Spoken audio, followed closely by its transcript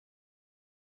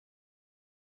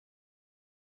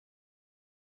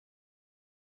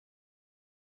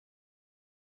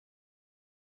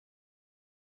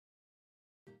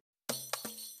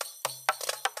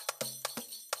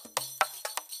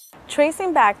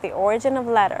Tracing back the origin of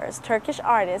letters, Turkish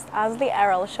artist Asli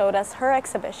Erel showed us her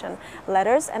exhibition,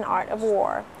 Letters and Art of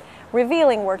War,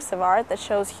 revealing works of art that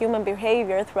shows human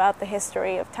behavior throughout the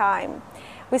history of time.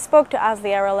 We spoke to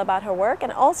Asli Erel about her work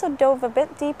and also dove a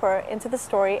bit deeper into the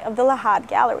story of the Levant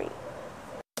Gallery.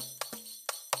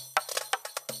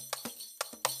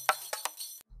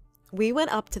 We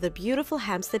went up to the beautiful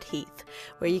Hampstead Heath,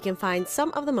 where you can find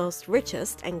some of the most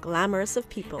richest and glamorous of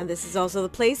people. And this is also the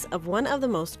place of one of the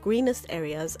most greenest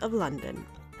areas of London.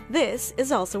 This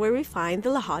is also where we find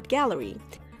the Levant Gallery.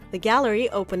 The gallery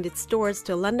opened its doors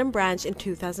to a London branch in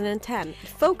 2010. It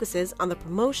focuses on the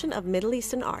promotion of Middle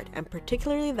Eastern art, and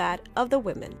particularly that of the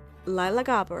women. Laila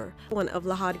Gaber, one of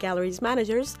Levant Gallery's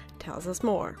managers, tells us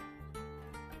more.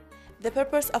 The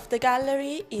purpose of the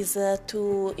gallery is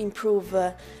to improve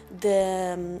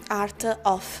the art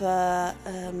of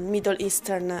Middle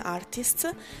Eastern artists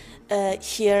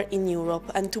here in Europe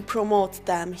and to promote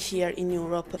them here in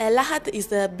Europe. Lahad is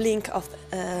the blink of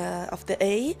the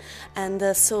A,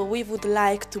 and so we would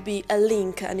like to be a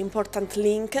link, an important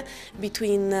link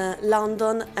between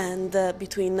London and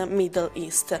between Middle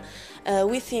East.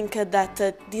 We think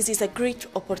that this is a great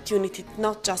opportunity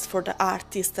not just for the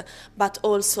artists but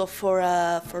also for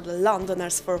the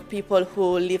Londoners, for people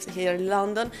who live here in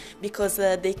London, because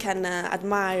they can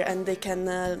admire and they can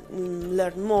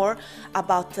learn more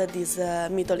about this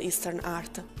Middle Eastern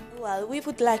art. Well, we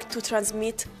would like to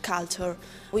transmit culture.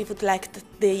 We would like that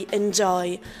they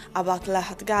enjoy about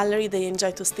Levant Gallery, they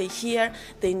enjoy to stay here,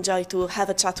 they enjoy to have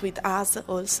a chat with us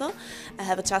also,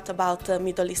 have a chat about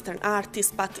Middle Eastern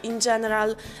artists, but in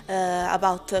general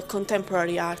about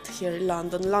contemporary art here in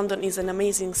London. London is an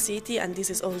amazing city, and this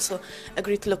is also a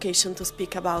great location to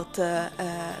speak about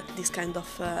this kind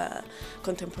of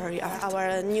contemporary art.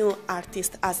 Our new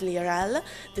artist, Asli Erel,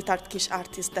 the Turkish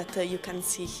artist that you can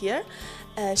see here.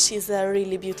 She's a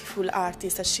really beautiful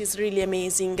artist. She's really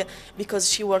amazing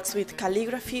because she works with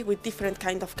calligraphy, with different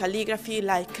kind of calligraphy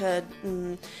like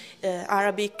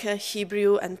Arabic,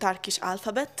 Hebrew and Turkish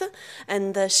alphabet,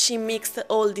 and she mixed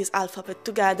all these alphabet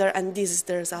together, and this is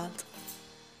the result.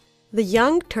 The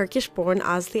young Turkish-born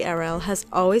Asli Erel has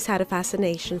always had a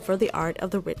fascination for the art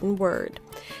of the written word.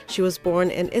 She was born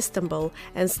in Istanbul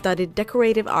and studied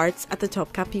decorative arts at the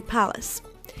Topkapi Palace.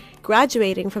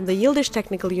 Graduating from the Yildiz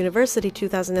Technical University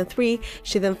 2003,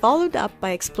 she then followed up by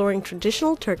exploring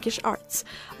traditional Turkish arts,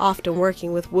 often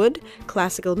working with wood,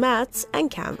 classical mats,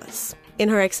 and canvas. In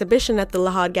her exhibition at the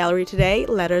Levant Gallery today,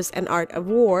 Letters and Art of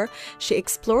War, she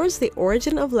explores the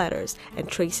origin of letters and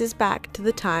traces back to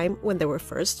the time when they were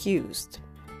first used.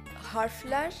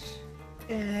 Harfler.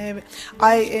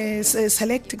 I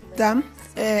selected them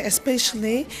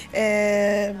especially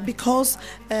because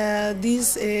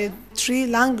these three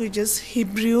languages,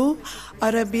 Hebrew,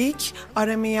 Arabic,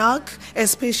 Aramaic,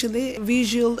 especially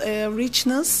visual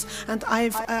richness, and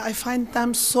I find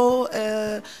them so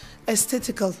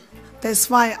aesthetical. That's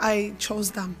why I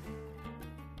chose them.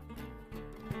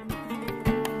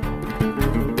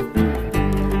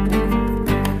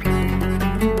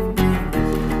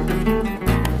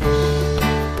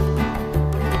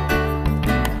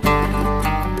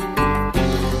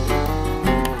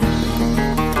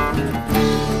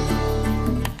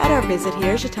 Visit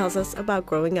here, she tells us about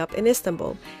growing up in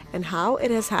Istanbul and how it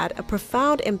has had a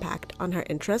profound impact on her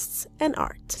interests and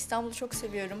art. İstanbul'u çok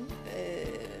seviyorum.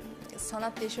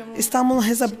 Sanat yaşamı. Istanbul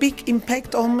has a big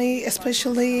impact on me,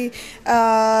 especially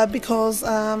because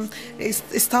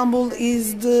Istanbul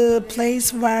is the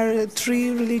place where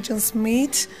three religions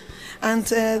meet. And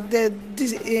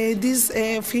this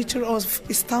feature of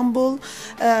Istanbul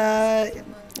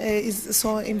is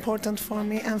so important for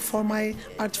me and for my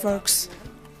artworks.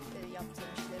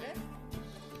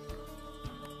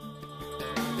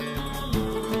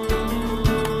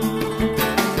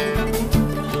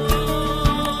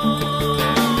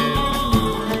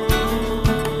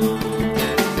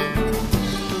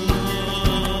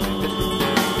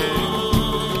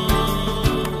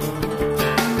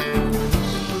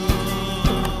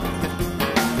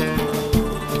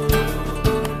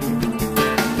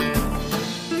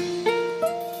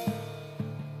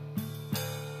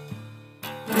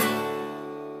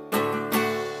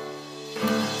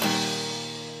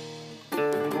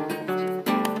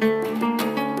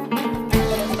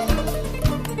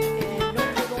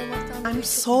 I'm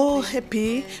so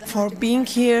happy for being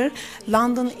here.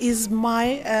 London is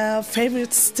my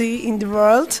favorite city in the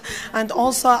world, and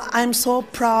also I'm so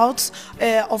proud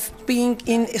of being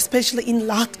in, especially in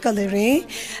Art Gallery.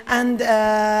 And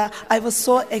I was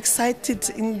so excited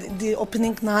in the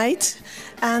opening night,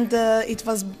 and it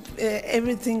was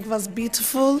everything was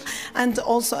beautiful. And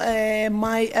also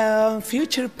my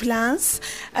future plans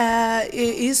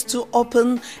is to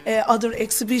open other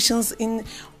exhibitions in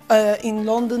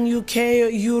London, UK,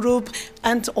 Europe,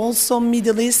 and also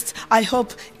Middle East. I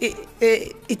hope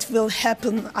it will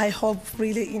happen. I hope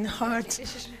really in heart.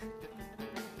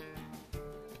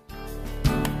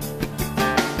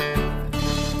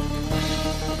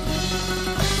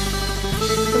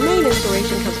 The main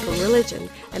inspiration comes from religion,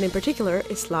 and in particular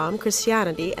Islam,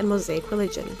 Christianity, and Mosaic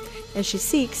religion, and she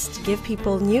seeks to give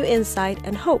people new insight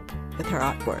and hope with her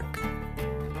artwork.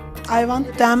 I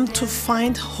want them to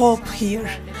find hope here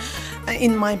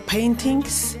in my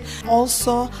paintings.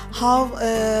 Also, how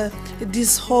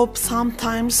this hope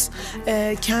sometimes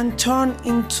can turn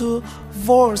into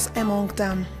wars among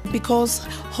them, because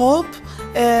hope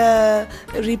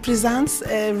represents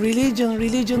religion.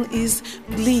 Religion is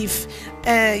belief.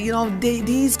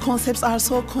 These concepts are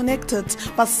so connected,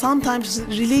 but sometimes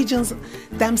religions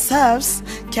themselves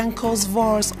can cause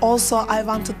wars. Also, I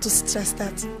wanted to stress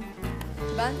that.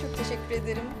 Ben çok teşekkür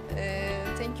ederim.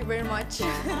 Thank you very much.